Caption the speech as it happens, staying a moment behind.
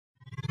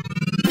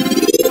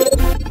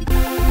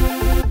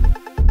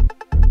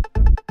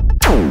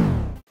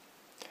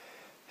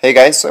Hey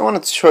guys, so I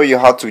wanted to show you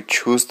how to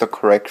choose the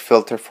correct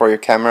filter for your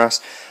cameras.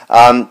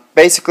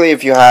 Basically,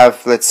 if you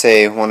have, let's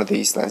say, one of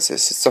these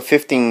lenses, it's a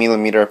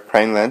 15mm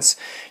prime lens,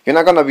 you're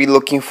not going to be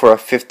looking for a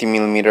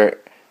 50mm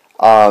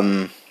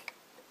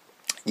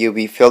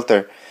UV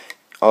filter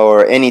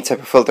or any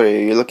type of filter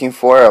you're looking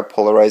for. A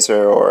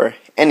polarizer or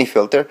any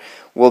filter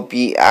will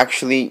be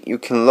actually, you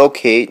can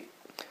locate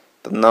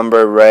the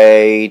number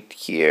right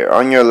here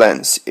on your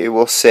lens. It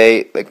will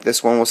say, like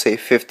this one will say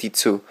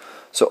 52.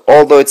 So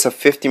although it's a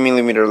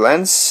 50mm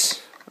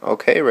lens,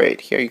 okay, right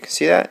here you can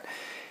see that,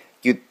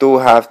 you do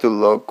have to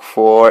look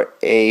for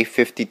a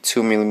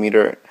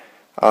 52mm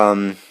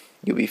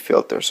UV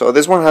filter. So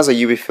this one has a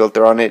UV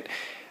filter on it.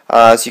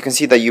 So you can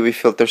see the UV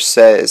filter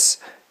says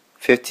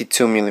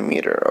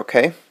 52mm,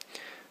 okay?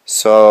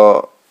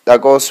 So that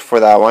goes for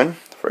that one,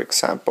 for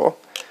example.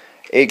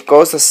 It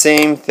goes the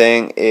same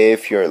thing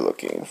if you're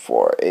looking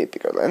for a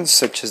bigger lens,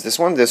 such as this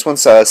one. This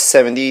one's a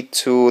 70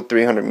 to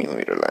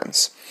 300mm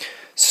lens.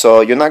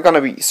 So you're not going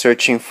to be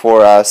searching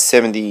for a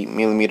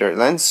 70mm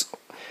lens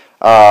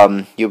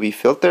UV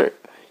filter.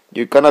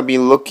 You're going to be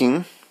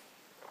looking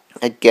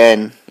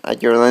again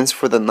at your lens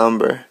for the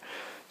number.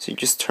 So you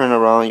just turn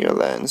around your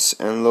lens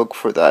and look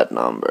for that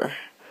number.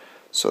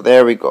 So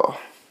there we go.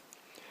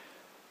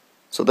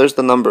 So there's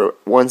the number.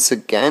 Once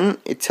again,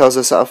 it tells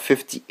us a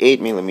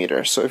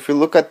 58mm. So if you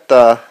look at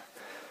the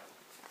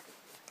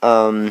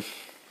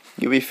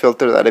UV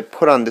filter that I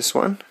put on this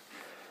one,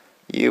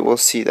 you will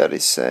see that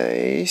it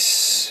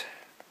says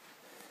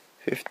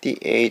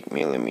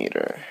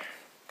 58mm.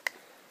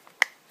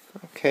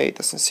 Okay, it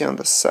doesn't say on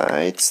the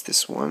sides,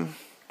 this one.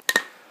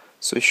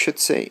 So it should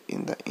say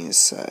in the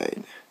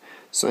inside.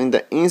 So in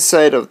the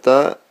inside of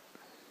the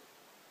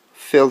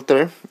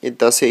filter, it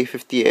does say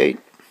 58.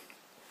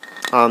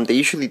 They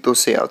usually do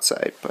say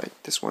outside, but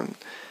this one,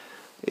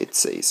 it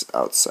says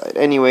outside.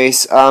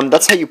 Anyways,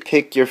 that's how you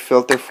pick your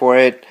filter for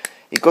it.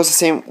 It goes the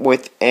same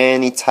with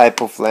any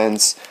type of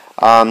lens.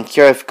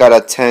 Here I've got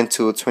a 10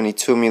 to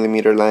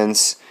 22mm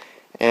lens,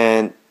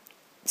 and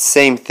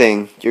same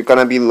thing. You're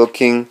gonna be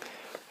looking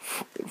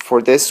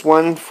for this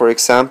one, for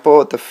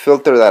example, the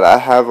filter that I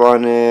have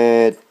on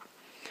it.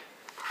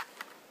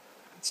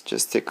 Let's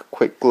just take a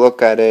quick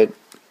look at it.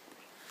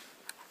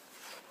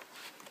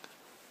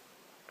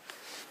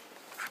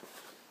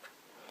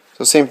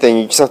 So same thing,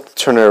 you just have to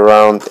turn it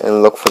around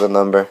and look for the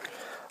number.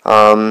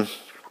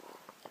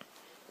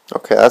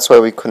 Okay, that's why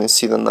we couldn't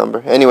see the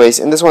number. Anyways,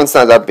 and this one's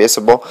not that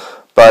visible,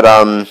 but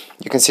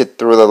you can see it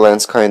through the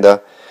lens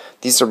kinda.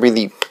 These are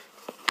really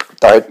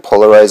dark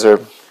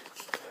polarizer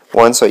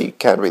ones, so you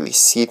can't really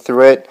see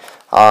through it.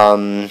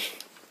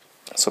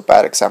 So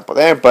bad example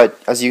there, but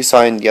as you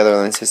saw in the other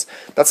lenses,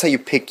 that's how you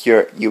pick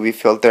your UV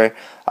filter.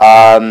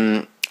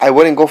 I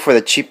wouldn't go for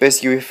the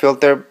cheapest UV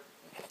filter,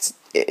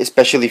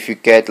 especially if you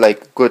get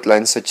like good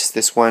lens such as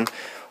this one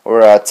or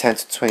a 10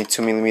 to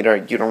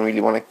 22mm. You don't really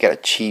want to get a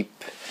cheap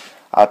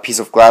piece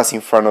of glass in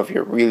front of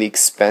your really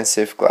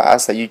expensive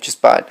glass that you just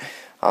bought.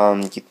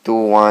 You do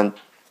want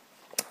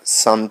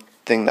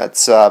something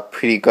that's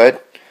pretty good.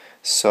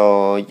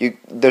 So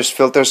there's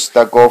filters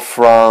that go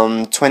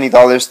from $20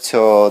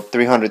 to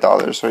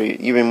 $300 or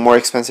even more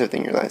expensive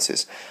than your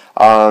lenses.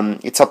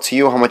 It's up to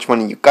you how much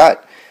money you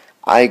got.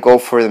 I go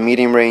for the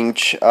medium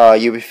range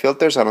UV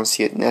filters. I don't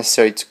see it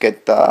necessary to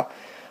get the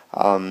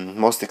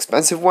most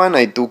expensive one.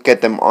 I do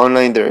get them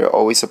online. They're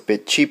always a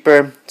bit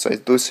cheaper, so I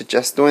do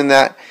suggest doing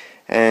that.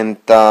 And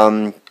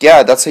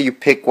yeah, that's how you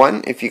pick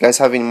one. If you guys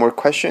have any more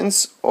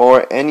questions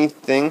or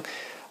anything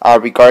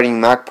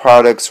regarding Mac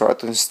products or how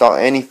to install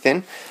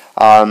anything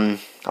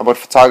about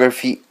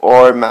photography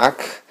or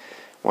Mac,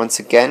 once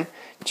again,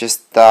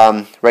 just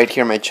right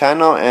here on my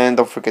channel, and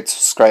don't forget to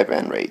subscribe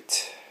and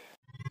rate.